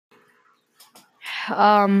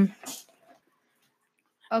Okay,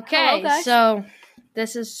 Hello, guys. so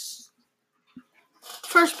this is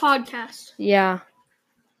First podcast. yeah.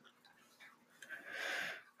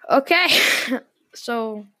 Okay,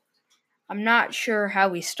 so I'm not sure how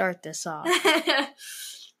we start this off.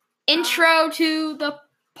 Intro to the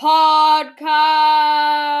podcast.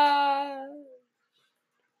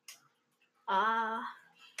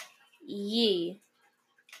 Yee.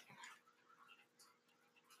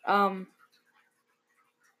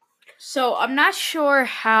 So I'm not sure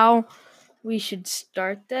how we should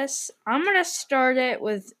start this. I'm gonna start it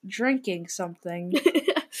with drinking something.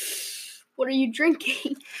 What are you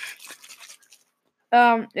drinking?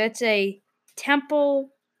 It's a Temple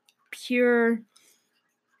Pure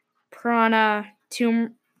Prana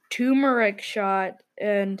turmeric shot,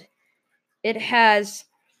 and it has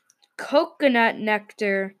coconut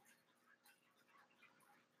nectar,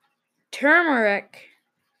 turmeric,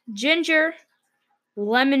 ginger,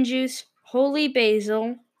 lemon juice, holy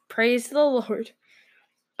basil, praise the Lord,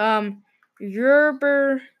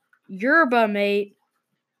 yerba mate,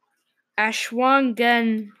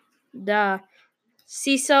 ashwagandha,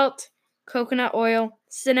 sea salt, coconut oil,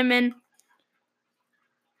 cinnamon,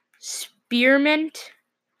 spearmint,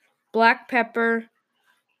 black pepper,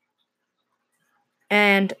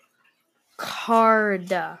 and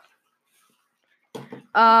carda.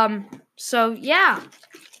 So yeah.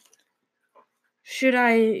 Should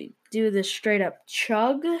I do the straight up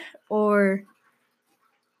chug or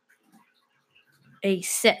a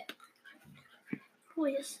sip?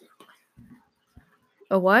 Probably a sip.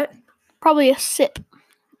 A what? Probably a sip.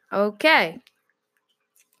 Okay.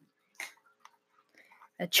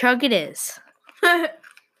 A chug it is.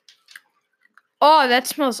 Oh, that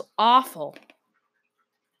smells awful.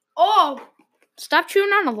 Oh! Stop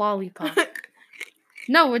chewing on a lollipop.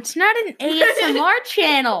 No, it's not an ASMR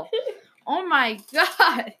channel. Oh my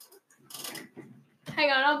god.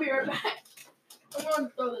 Hang on, I'll be right back. I'm gonna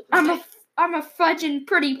throw this I'm a fudging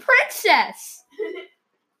pretty princess.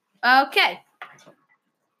 Okay.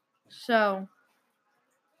 So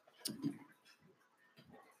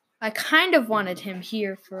I kind of wanted him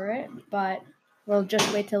here for it, but we'll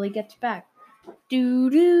just wait till he gets back. I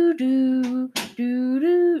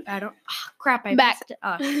don't. Oh, crap! I Back.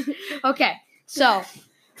 missed it. Okay, so.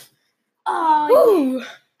 Oh, yeah.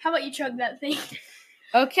 How about you chug that thing?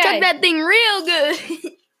 Okay. Chug that thing real good.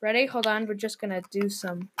 Ready? Hold on. We're just gonna do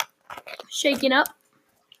some Shaking up.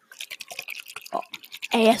 Oh,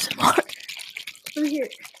 ASMR. Let me hear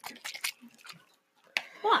it.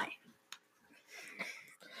 Why?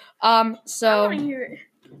 So. I want to hear it.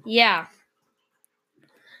 Yeah.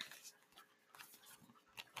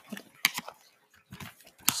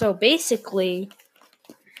 So basically,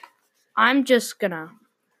 I'm just gonna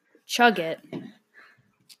chug it.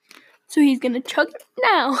 So he's gonna chug it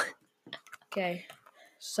now. Okay.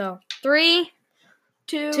 So 3,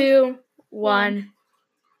 Two. 2, 1.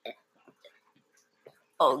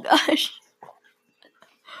 Oh gosh.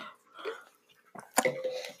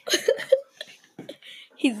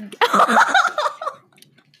 He's.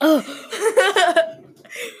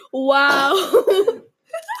 Wow.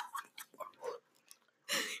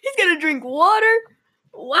 He's gonna drink water.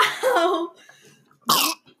 Wow.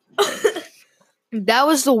 That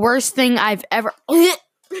was the worst thing I've ever.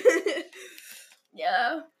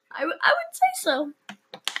 Yeah, I would say so.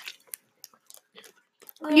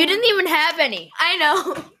 You didn't even have any. I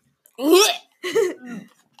know.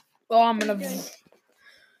 Oh, I'm gonna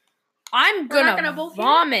not gonna both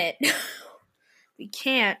vomit. We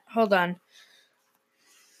can't. Hold on.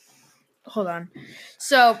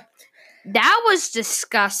 So that was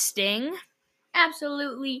disgusting.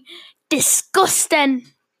 Absolutely disgusting.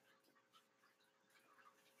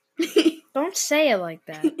 Don't say it like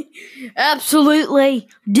that. Absolutely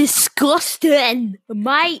disgusting,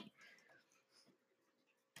 mate.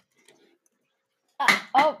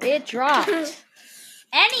 Oh, it dropped.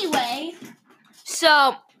 Anyway,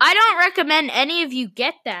 so I don't recommend any of you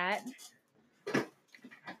get that.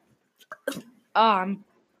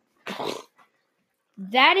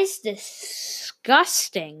 That is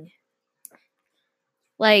disgusting.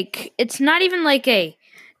 Like, it's not even like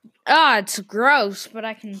it's gross, but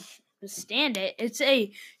I can stand it. It's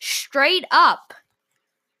a straight up.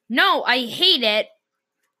 No, I hate it.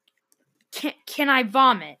 Can I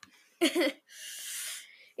vomit?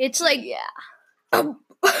 It's like, Yeah.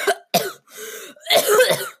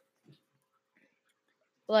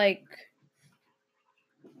 like,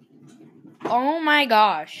 oh my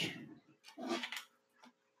gosh.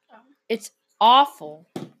 It's awful.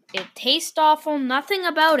 It tastes awful. Nothing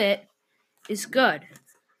about it is good.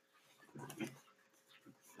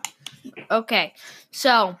 Okay,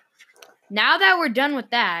 so now that we're done with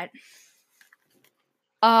that,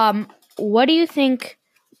 what do you think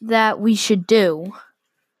that we should do?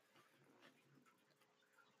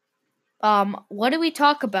 What do we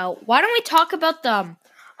talk about? Why don't we talk about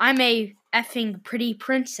I'm a effing pretty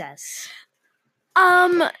princess.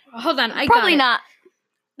 Hold on, I Probably got it. not.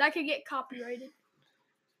 That could get copyrighted.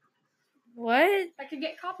 What? That could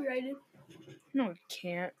get copyrighted. No, it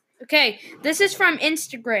can't. Okay, this is from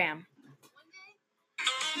Instagram.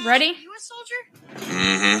 Ready? You a soldier?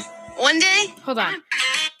 Mm-hmm. One day? Hold on.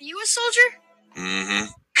 You a soldier? Mm-hmm.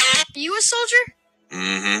 You a soldier?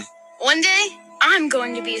 Mm-hmm. One day, I'm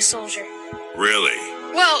going to be a soldier. Really?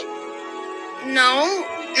 Well, no,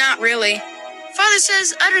 not really. Father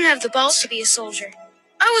says I don't have the balls to be a soldier.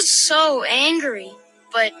 I was so angry,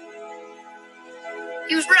 but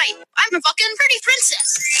he was right. I'm a fucking pretty princess.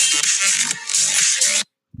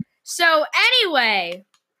 So anyway,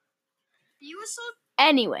 You a soldier?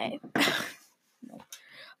 Anyway.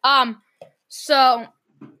 So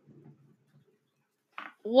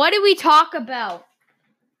what do we talk about?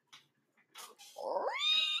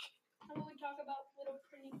 How about we talk about little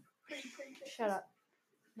pretty princess? Shut up.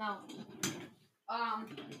 No.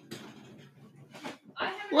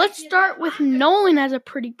 Let's start with Nolan as a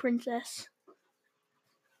pretty princess.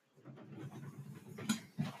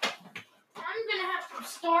 I'm gonna have some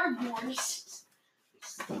Star Wars.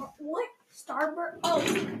 What? Starbird? Oh,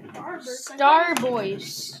 Starbird. Star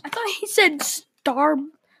Boys. I thought he said Star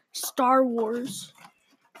Wars.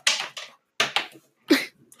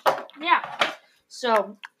 Yeah.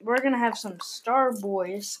 So we're gonna have some Star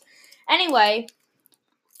Boys. Anyway,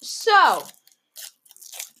 so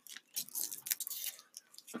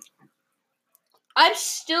I'm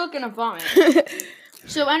still gonna vomit.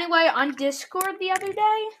 So anyway, on Discord the other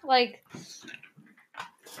day,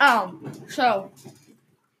 so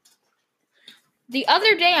the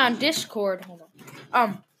other day on Discord, hold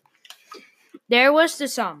on, there was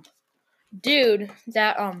this dude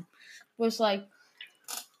that was like,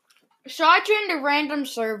 so I joined a random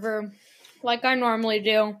server, like I normally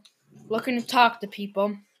do, looking to talk to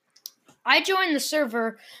people. I joined the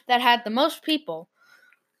server that had the most people,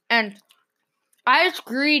 and I was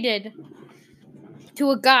greeted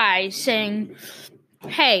to a guy saying,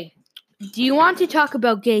 "Hey, do you want to talk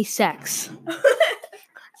about gay sex?"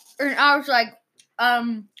 And I was like,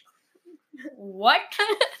 what?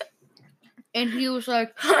 And he was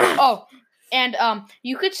like, oh, and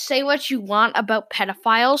you could say what you want about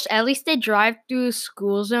pedophiles. At least they drive through the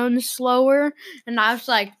school zone slower. And I was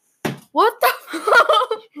like, what the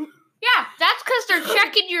fuck? Yeah, that's because they're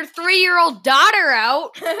checking your 3-year-old daughter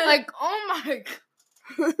out. Like, oh my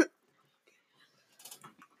god.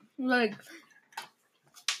 Like,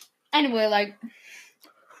 anyway, like,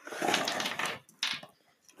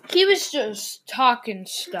 he was just talking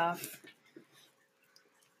stuff.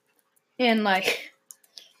 And, like,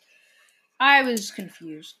 I was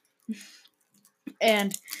confused.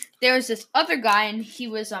 And there was this other guy, and he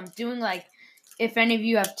was doing, like, if any of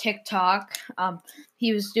you have TikTok,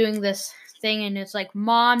 he was doing this thing, and it's like,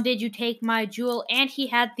 Mom, did you take my jewel? And he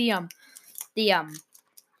had the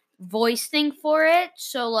voice thing for it.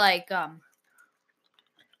 So, like,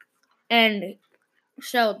 and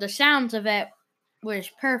so the sounds of it was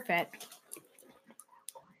perfect.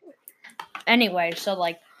 Anyway, so,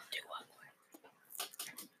 like,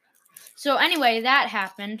 that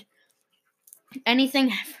happened.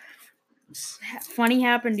 Anything funny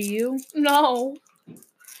happened to you? No.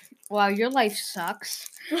 Wow, your life sucks.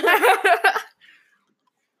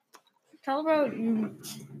 Tell about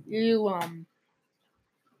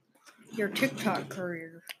your TikTok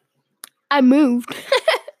career. I moved.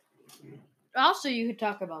 Also, you could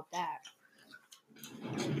talk about that.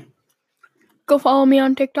 Go follow me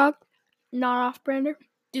on TikTok. Not off-brander.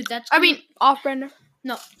 Dude, Off-brander.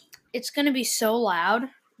 No, it's gonna be so loud.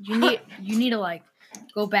 You need to like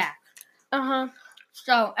go back. Uh-huh.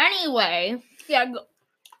 So anyway, Yeah,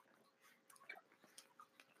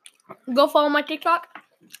 go follow my TikTok.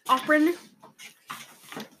 Off-brander.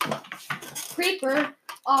 Creeper.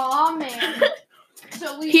 Aw, man.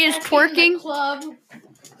 So He is twerking. The club.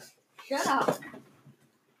 Shut up.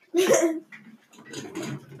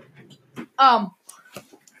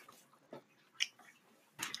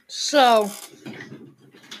 So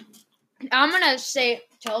I'm gonna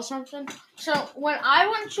tell something. So when I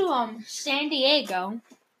went to San Diego,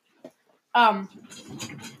 When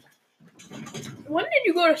did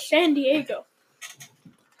you go to San Diego?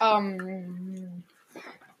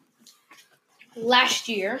 Last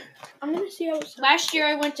year. I'm gonna see how it's Last year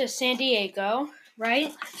I went to San Diego,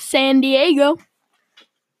 right? San Diego.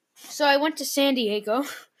 So I went to San Diego.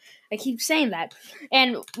 I keep saying that.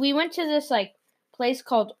 And we went to this like place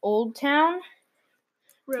called Old Town,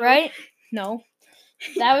 Really? right? No,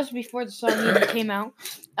 that was before the song even came out.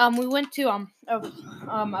 We went to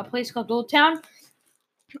a place called Old Town.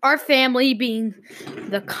 Our family, being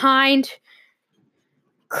the kind,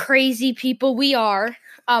 crazy people we are,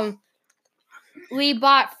 we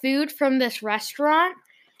bought food from this restaurant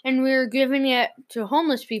and we were giving it to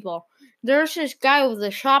homeless people. There's this guy with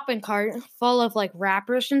a shopping cart full of like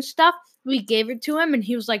wrappers and stuff. We gave it to him and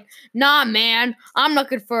he was like, "Nah, man, I'm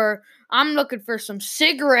looking for some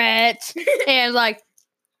cigarettes." And like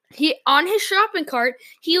he on his shopping cart,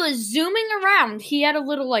 he was zooming around. He had a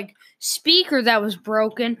little like speaker that was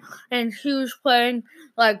broken and he was playing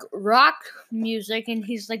like rock music and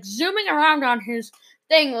he's like zooming around on his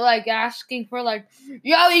thing, like asking for like,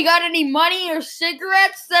 "Yo, you got any money or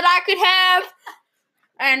cigarettes that I could have?"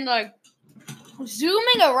 And like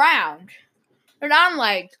zooming around. And I'm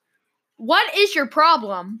like, "What is your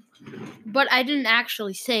problem?" But I didn't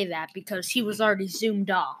actually say that because he was already zoomed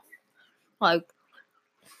off. Like,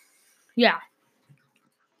 yeah.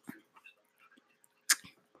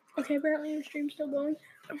 Okay, apparently your stream's still going.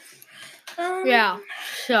 Yeah.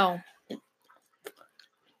 So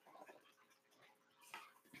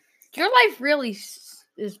your life really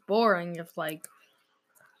is boring if like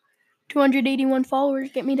 281 followers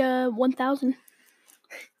get me to 1,000.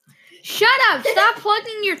 Shut up! Stop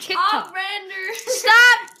plugging your TikTok. Render.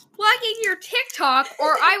 Stop plugging your TikTok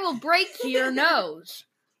or I will break your nose.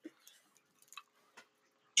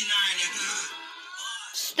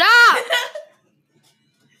 Stop!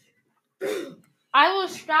 I will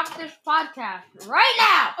stop this podcast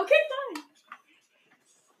right now. Okay,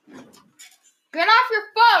 fine. Get off your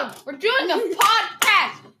phone. We're doing a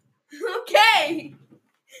podcast. Okay.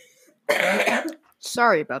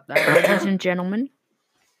 Sorry about that, ladies and gentlemen.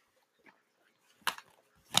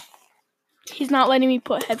 He's not letting me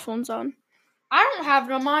put headphones on. I don't have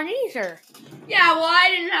them on either. Yeah, well, I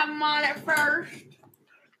didn't have them on at first.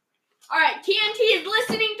 All right, TNT is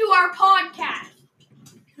listening to our podcast.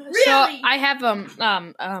 Really? So I have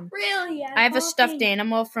Really? I have a stuffed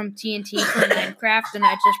animal from TNT from Minecraft, and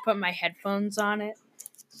I just put my headphones on it.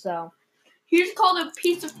 So He just called a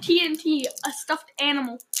piece of TNT a stuffed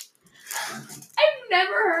animal. I've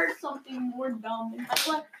never heard something more dumb in my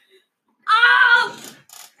life. Ow!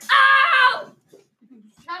 Ow!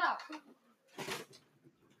 shut up.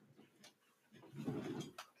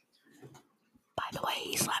 By the way,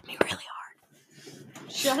 he slapped me really hard.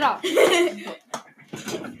 Shut up.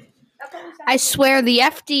 I swear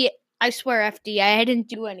FD, I didn't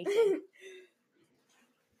do anything.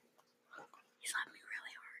 He slapped me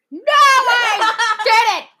really hard. No, I did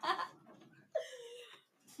it.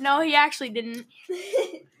 No, he actually didn't.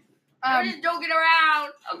 I'm just joking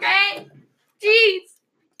around, okay? Jeez,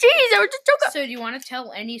 I was just joking. So do you want to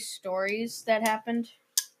tell any stories that happened?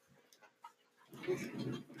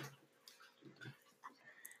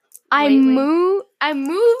 I lately?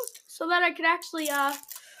 moved so that I could actually have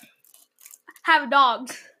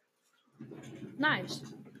dogs. Nice.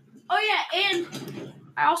 Oh yeah, and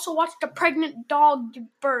I also watched a pregnant dog give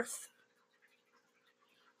birth.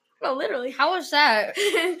 No, literally. How was that?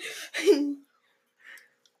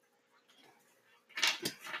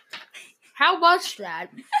 How was that?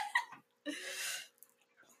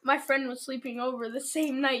 My friend was sleeping over the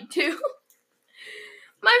same night too.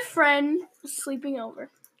 My friend was sleeping over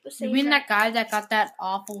the same You mean night. that guy that got that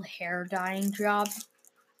awful hair dyeing job?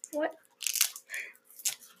 What?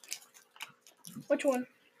 Which one?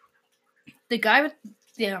 The guy with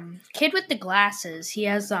the kid with the glasses. He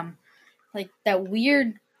has like that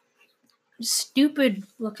weird, stupid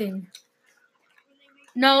looking.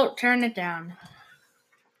 No, turn it down.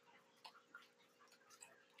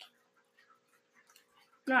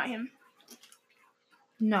 Not him.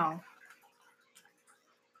 No.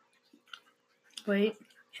 Wait.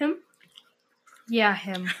 Him? Yeah,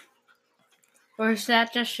 him. Or is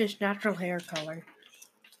that just his natural hair color?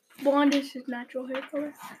 Blonde is his natural hair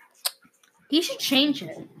color. He should change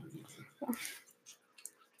it.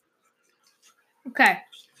 Okay.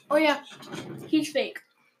 Oh yeah, he's fake.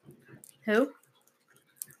 Who?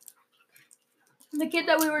 The kid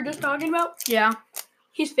that we were just talking about, Yeah.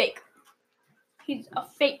 he's fake. He's a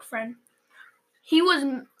fake friend. He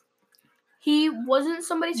wasn't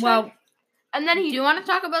somebody's Well, friend. And then do he you want to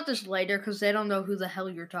talk about this later? Because they don't know who the hell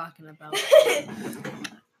you're talking about.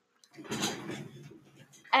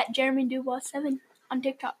 at Jeremy Dubois 7 on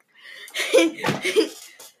TikTok.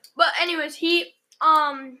 But anyways, he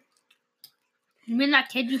You mean that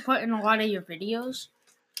kid you put in a lot of your videos?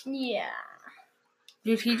 yeah.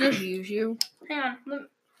 Did he just use you? Hang on,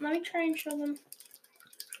 let me try and show them.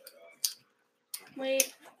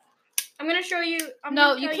 Wait. I'm gonna show you.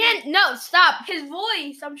 No, you can't. No, stop. His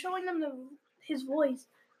voice. I'm showing them his voice.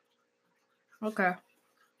 Okay.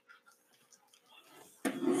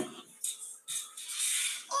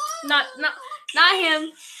 Not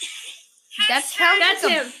him. That sounds That's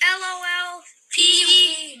like him. LOL.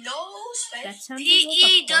 P No space. That sounds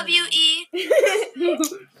PEWE.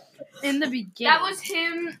 in the beginning. That was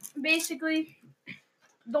him, basically.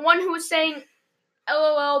 The one who was saying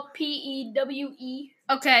LOL PEWE.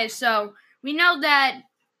 Okay, so we know that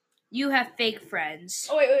you have fake friends.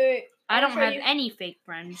 Oh wait. I don't show have you. any fake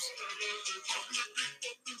friends.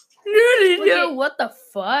 at- What the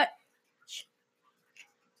fuck?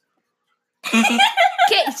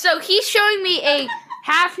 Okay, so he's showing me a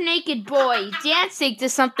half-naked boy dancing to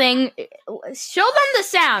something. Show them the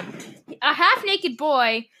sound. A half-naked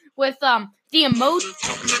boy with the emoji,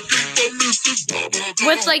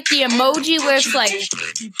 where it's like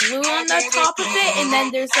blue on the top of it, and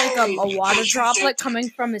then there's like a water droplet coming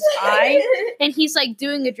from his eye, and he's like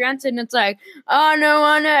doing a dance, and it's like, oh no.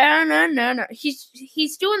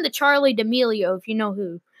 He's doing the Charlie D'Amelio, if you know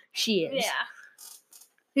who she is. Yeah.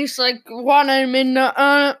 He's like, when I'm in the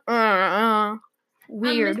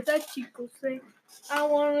weird. I miss that Chico thing. I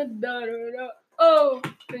wanna da. Oh,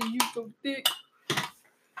 'cause you so thick.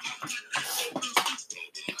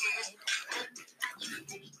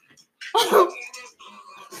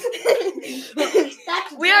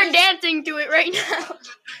 We are dancing to it right now.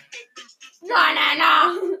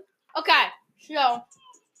 No. Okay, so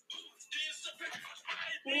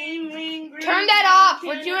turn that off.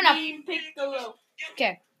 We're doing a piccolo.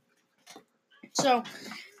 okay. So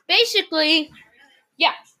basically,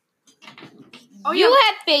 yeah. Oh, You yeah.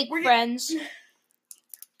 have fake friends.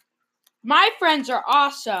 My friends are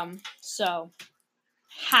awesome. So,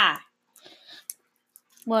 ha.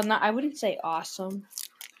 Well, I wouldn't say awesome.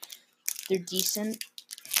 They're decent.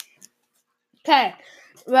 Okay,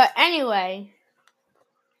 but anyway.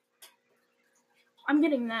 I'm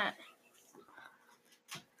getting that.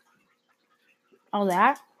 Oh,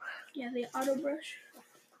 that Yeah, the auto brush.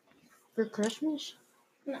 for Christmas?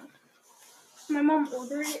 No. My mom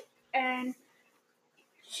ordered it, and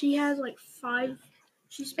she has like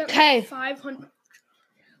she spent Okay. like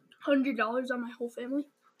 $500 on my whole family.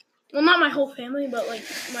 Well, not my whole family, but like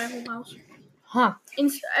my whole house. Huh.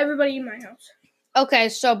 Everybody in my house. Okay,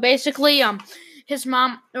 so basically, his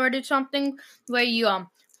mom ordered something where you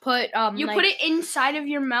put You like, put it inside of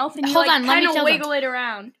your mouth, and you Hold on, let me kind tell of them. wiggle it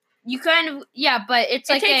around. you kind of but it's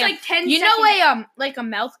It like takes a, like 10 you seconds. know like a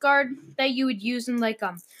mouth guard that you would use in like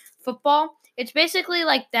football. It's basically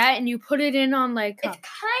like that, and you put it in on like It's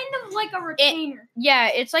kind of like a retainer. yeah,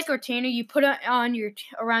 it's like a retainer. You put it on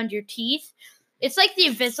around your teeth. It's like the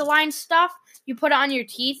Invisalign stuff. You put it on your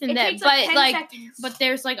teeth, and It then takes like 10 like seconds. but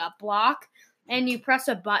there's like a block, and you press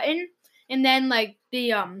a button, and then like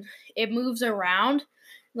the it moves around,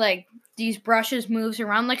 like these brushes moves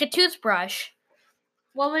around like a toothbrush.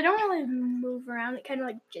 Well, they don't really move around. It kind of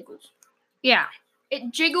like jiggles. Yeah.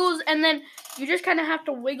 It jiggles, and then you just kind of have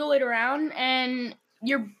to wiggle it around, and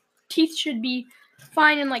your teeth should be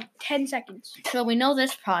fine in like 10 seconds. So we know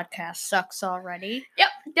this podcast sucks already. Yep,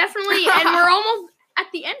 definitely. And we're almost at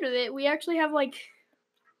the end of it. We actually have like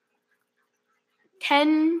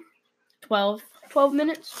 10, 12. 12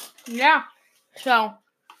 minutes. Yeah. So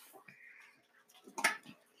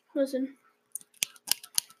Listen.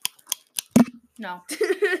 no.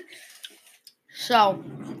 So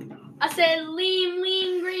I said lean,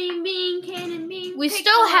 green bean, cannon bean. we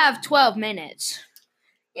still have 12 minutes.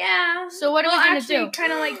 Yeah. So what are we gonna do?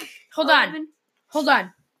 Kind of like. Hold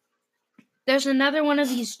on. There's another one of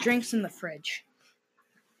these drinks in the fridge.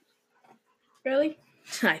 Really?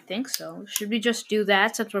 I think so. Should we just do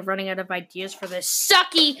that since we're running out of ideas for this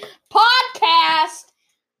sucky podcast?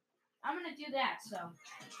 I'm gonna do that, so.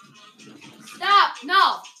 Stop!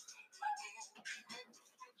 No!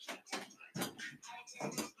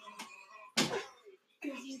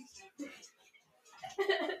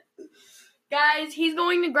 Guys, he's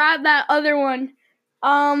going to grab that other one.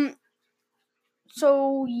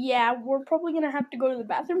 So yeah, we're probably gonna have to go to the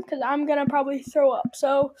bathroom because I'm gonna probably throw up.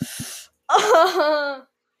 So, I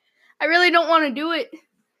really don't want to do it.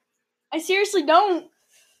 I seriously don't.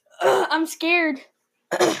 I'm scared.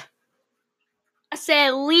 I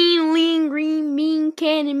said lean, green bean,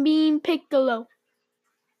 cannon bean, piccolo.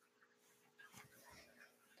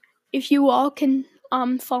 If you all can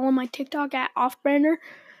follow my TikTok at offbrander,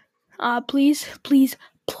 please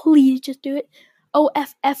just do it.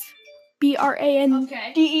 OFFBRANDER.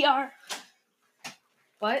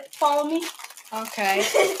 What? Follow me. Okay.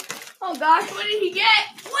 Oh gosh, what did he get?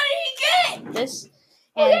 What did he get? This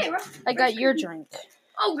And Okay, I got your drink.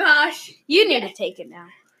 Oh gosh. You need to take it now.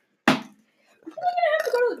 I'm gonna have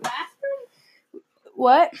to go to the bathroom.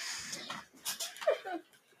 What?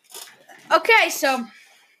 Okay, so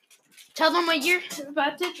tell them what you're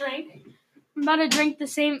About to drink. I'm about to drink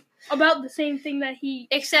about the same thing that he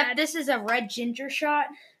except had. this is a red ginger shot.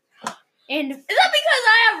 And Is that because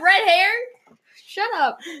I have red hair? shut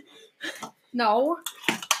up. No.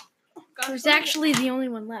 Gosh, There's actually the only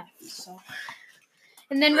one left, so.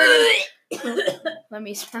 And then we're gonna let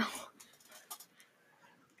me smell.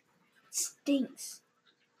 stinks.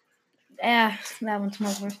 Yeah, that one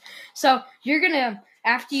smells worse. So you're gonna,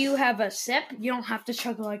 after you have a sip, you don't have to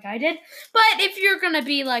chug it like I did. But if you're gonna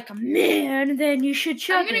be like a man, then you should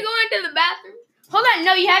chug I'm gonna it. go into the bathroom. Hold on,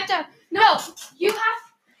 no, you have to. No, you have.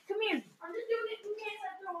 Come here. I'm just doing it in case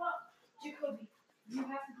I throw up. Jacoby, you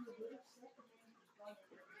have to do a little sip and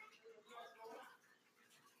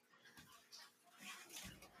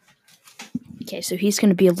then okay, so he's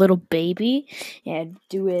gonna be a little baby and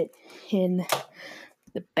do it in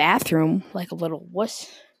the bathroom like a little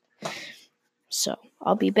wuss. So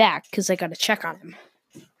I'll be back because I gotta check on him.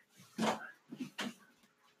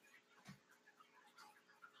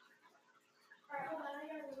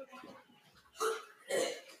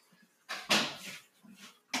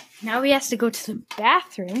 Now he has to go to the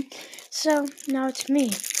bathroom, so now it's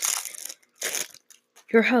me,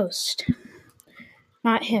 your host,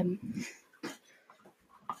 not him.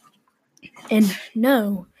 And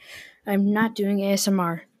no, I'm not doing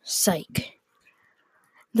ASMR. Psych.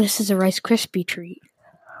 This is a Rice Krispie treat.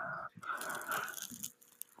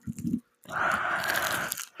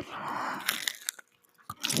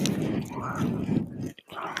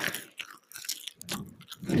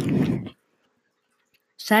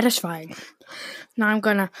 Satisfying. Now I'm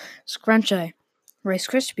gonna scrunch a Rice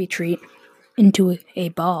Krispie treat into a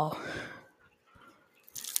ball.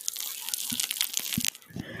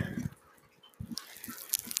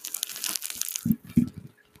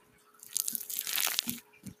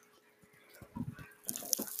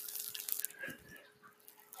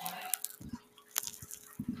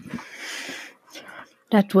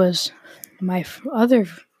 That was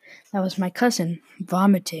my cousin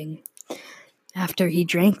vomiting after he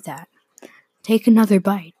drank that. Take another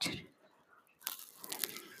bite.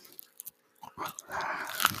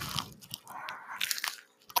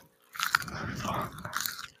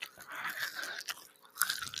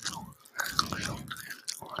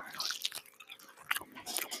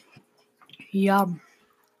 Yum.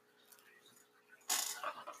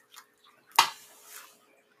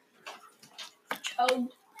 Oh,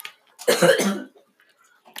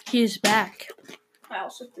 He's back. I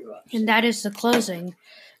also threw up. And that is the closing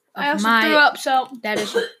of I also threw up, so That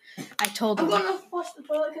is I told I'm him. gonna flush the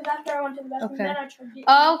toilet because after I went to the bathroom, Okay. then I chugged it.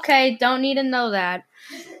 Okay, don't need to know that.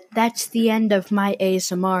 That's the end of my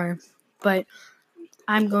ASMR. But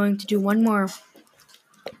I'm going to do one more.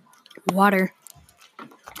 Water.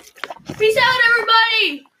 Peace out,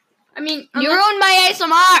 everybody. I mean, You ruined my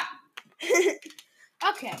ASMR!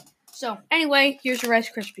 Okay, so anyway, here's your Rice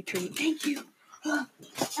Krispie treat. Thank you.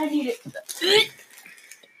 I need it.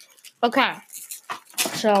 Okay,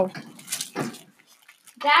 so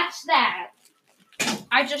that's that.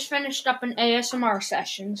 I just finished up an ASMR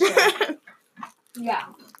session, so yeah.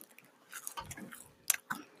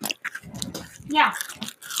 Yeah.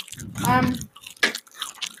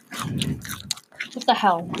 What the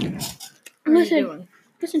hell? What are you Listen. doing?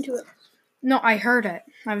 Listen to it. No, I heard it.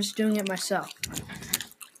 I was doing it myself.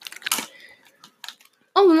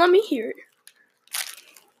 Oh, then let me hear it.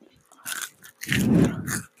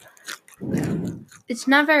 It's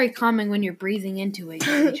not very calming when you're breathing into it,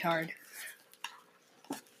 you retard.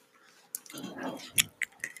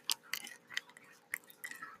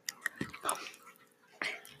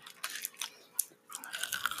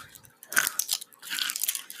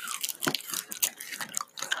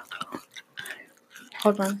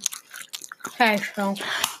 Hold on. Okay, so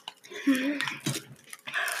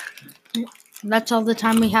that's all the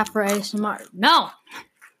time we have for ASMR. No!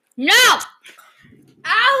 No!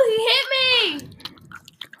 Ow, he hit me!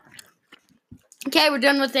 Okay, we're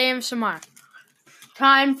done with ASMR.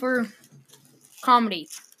 Time for comedy.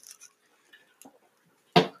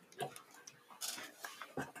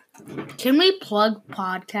 Can we plug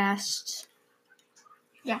podcasts?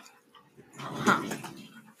 Yeah. Huh.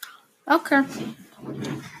 Okay.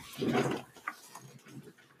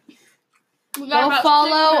 We got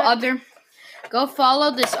about 6 minutes. Go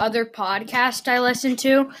follow this other podcast I listen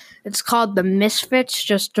to. It's called The Misfits.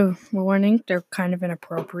 Just a warning, they're kind of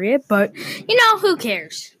inappropriate, but who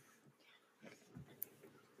cares?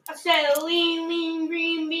 I said lean, lean,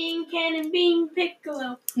 green bean, cannon bean,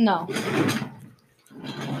 piccolo. No.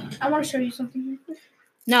 I want to show you something real quick.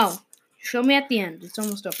 No. Show me at the end. It's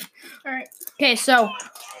almost over. All right. Okay, so.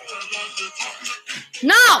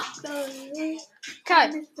 No!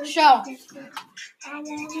 Cut. Show.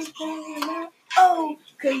 Oh,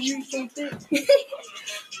 cause you're so thick.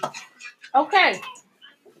 Okay.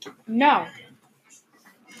 No.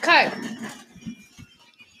 Cut.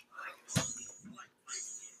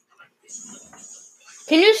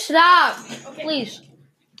 Can you stop? Okay. Please.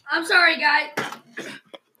 I'm sorry, guys.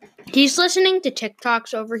 He's listening to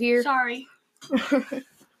TikToks over here. Sorry. There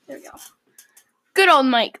we go. Good old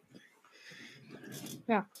Mike.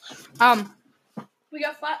 Yeah. We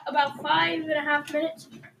got about 5.5 minutes.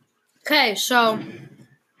 Okay, so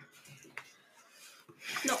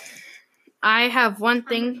No. I have one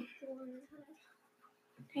thing.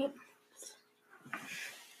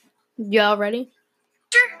 Y'all ready?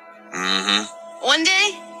 Mm-hmm. One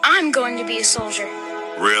day, I'm going to be a soldier.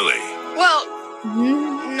 Really? Well,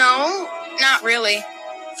 no, not really.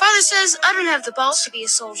 Father says I don't have the balls to be a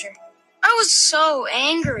soldier. I was so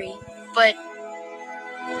angry, but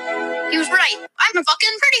he was right. I'm a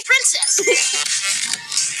fucking pretty princess.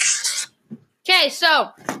 Okay,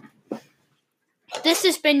 so this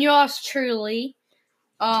has been yours truly.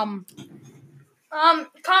 Comedy.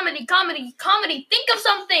 Think of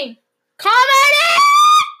something. Comedy!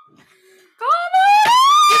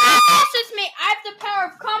 You can mess with me. I have the power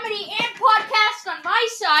of comedy and podcast on my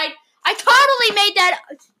side. I totally made that.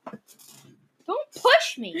 Don't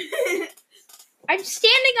push me. I'm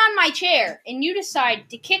standing on my chair, and you decide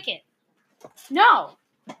to kick it. No.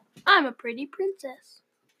 I'm a pretty princess.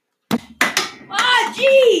 Ah,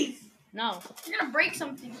 jeez! No. You're gonna break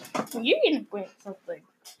something. You're gonna break something.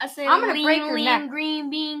 I said I'm gonna lean, break your lean, neck. green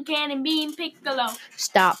bean, cannon bean, piccolo.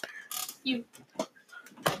 Stop.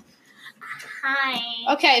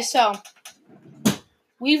 Hi. Okay, so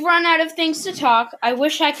we've run out of things to talk. I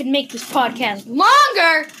wish I could make this podcast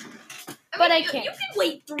longer, but I can't. You can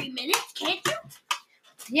wait 3 minutes, can't you?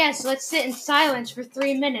 Yes, let's sit in silence for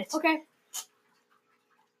 3 minutes. Okay.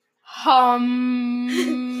 Hum.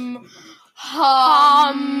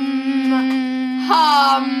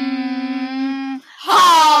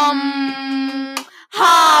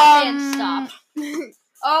 And stop.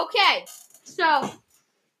 Okay, so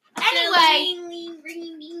anyway,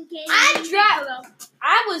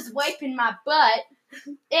 I was wiping my butt,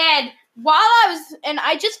 and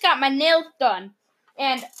I just got my nails done,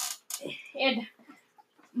 and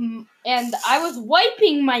I was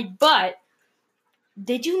wiping my butt.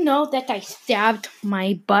 Did you know that I stabbed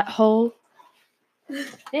my butthole?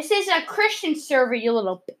 This is a Christian server, you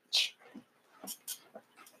little bitch.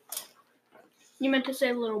 You meant to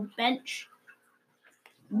say little bench.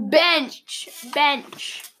 Bench.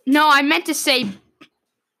 Bench. No, I meant to say.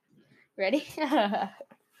 Ready?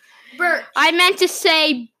 Birch. I meant to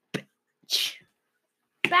say bitch.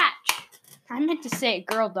 Batch. I meant to say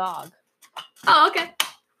girl dog. Oh, okay.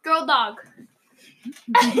 Girl dog.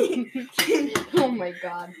 Oh my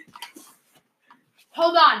god.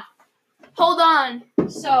 Hold on.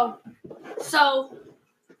 So,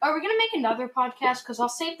 are we gonna make another podcast? Because I'll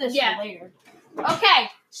save this Yeah. for later. Okay,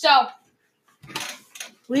 so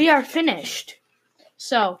we are finished.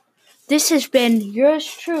 So, this has been yours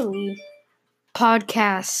truly,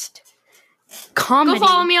 podcast comedy. Go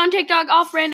follow me on TikTok, off brand.